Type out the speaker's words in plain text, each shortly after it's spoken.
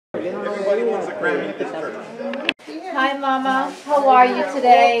Everybody wants a Grammy at this church. Hi, Mama. How are you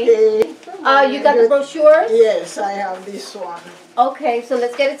today? Okay. You got the brochures? Yes, I have this one. Okay, so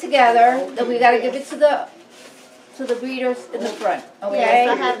let's get it together. Then we gotta give it to the readers in the front. Okay. Yes,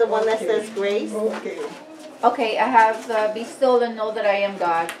 I have the one that says Grace. Okay. Okay, I have be still and know that I am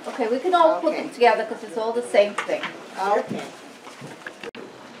God. Okay, we can all put it together because it's all the same thing. Okay.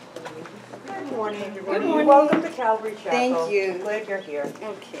 Good morning, everybody. Good morning. Welcome to Calvary Chapel. Thank you. Glad you're here.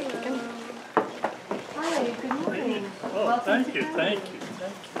 Okay. Hi, good morning. Oh, thank you.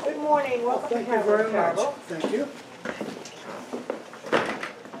 Good morning. Welcome to Calvary Chapel. Thank you.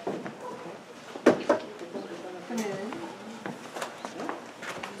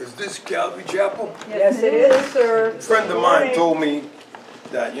 Is this Calvary Chapel? Yes, it is, sir. A friend of mine told me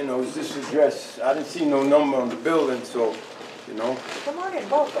that, is this address? I didn't see no number on the building, so, Come on in,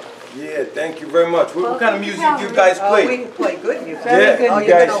 welcome. Yeah, thank you very much. What kind of music do you guys play? We play good music. Yeah, Oh, you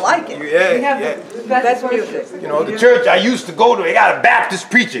you're guys- gonna like it. Yeah. That's music. The church I used to go to, they got a Baptist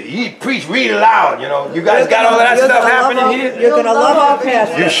preacher. He preach real loud, You guys got all of that stuff happening here? You're gonna love our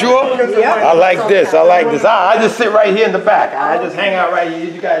pastor. You sure? Yeah. I like this. I just sit right here in the back. I just hang out right here.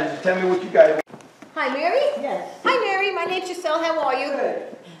 You guys just tell me what you guys want. Hi, Mary? Yes. Hi, Mary. My name's Giselle. How are you?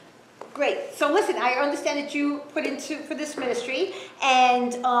 Good. Great. So listen, I understand that you put into for this ministry,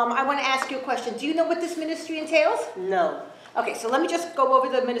 and I want to ask you a question. Do you know what this ministry entails? No. Okay, so let me just go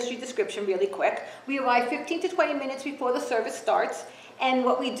over the ministry description really quick. We arrive 15 to 20 minutes before the service starts, and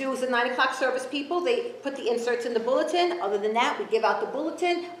what we do is the 9 o'clock service people, they put the inserts in the bulletin. Other than that, we give out the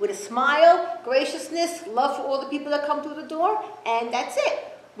bulletin with a smile, graciousness, love for all the people that come through the door, and that's it.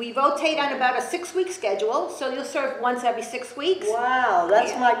 We rotate on about a 6-week schedule, so you'll serve once every 6 weeks. Wow,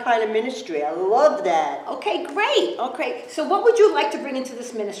 that's my kind of ministry. I love that. Okay, great. Okay, so what would you like to bring into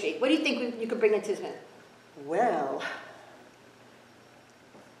this ministry? What do you think you could bring into this ministry? Well,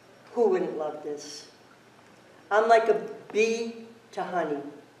 who wouldn't love this? I'm like a bee to honey.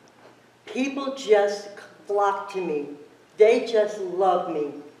 People just flock to me. They just love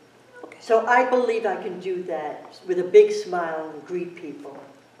me. So I believe I can do that with a big smile and greet people.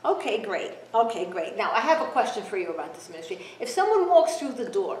 Okay, great. Okay, great. Now, I have a question for you about this ministry. If someone walks through the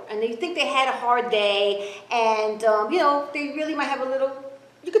door and they think they had a hard day and, they really might have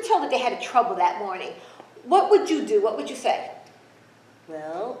you could tell that they had trouble that morning, what would you do? What would you say?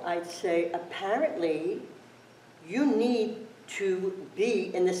 Well, I'd say apparently you need to be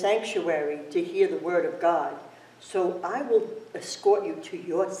in the sanctuary to hear the word of God. So I will escort you to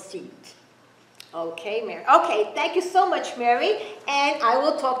your seat. Okay, Mary. Okay, thank you so much, Mary, and I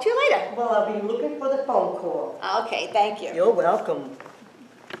will talk to you later. Well, I'll be looking for the phone call. Okay, thank you. You're welcome.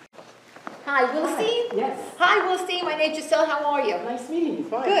 Hi, Wilstein? Yes. Hi, Wilstein. My name's Giselle. How are you? Nice meeting you.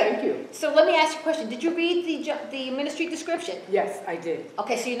 Fine, Good. thank you. So let me ask you a question. Did you read the ministry description? Yes, I did.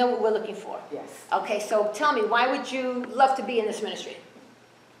 Okay, so you know what we're looking for. Yes. Okay, so tell me, why would you love to be in this ministry?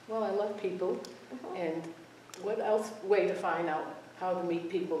 Well, I love people, and what else way to find out how to meet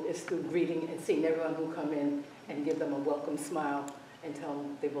people is through greeting and seeing everyone who come in and give them a welcome smile and tell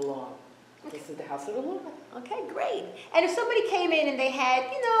them they belong. This is the house of the Lord. Okay, great. And if somebody came in and they had,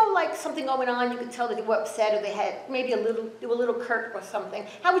 like something going on, you could tell that they were upset or they had maybe they were a little curt or something,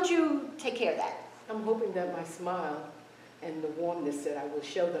 how would you take care of that? I'm hoping that my smile and the warmness that I will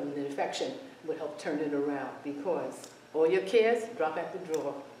show them and the affection will help turn it around, because all your cares, drop at the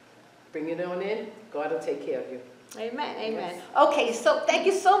drawer. Bring it on in, God will take care of you. Amen, amen. Yes. Okay, so thank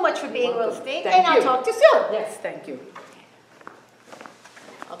you so much for being Wilstein, Thank and I'll you. talk to you soon. Yes, thank you.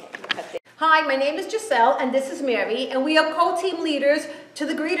 Okay. Hi, my name is Giselle, and this is Mary, and we are co-team leaders to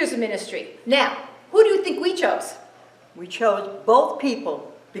the Greeters Ministry. Now, who do you think we chose? We chose both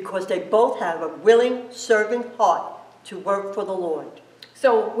people because they both have a willing, serving heart to work for the Lord.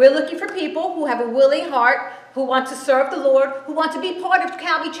 So we're looking for people who have a willing heart, who want to serve the Lord, who want to be part of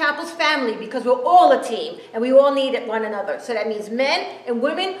Calvary Chapel's family, because we're all a team and we all need one another. So that means men and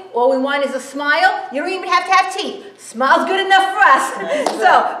women, all we want is a smile. You don't even have to have teeth. Smile's good enough for us.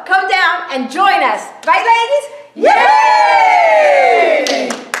 So come down and join us. Right, ladies? Yay!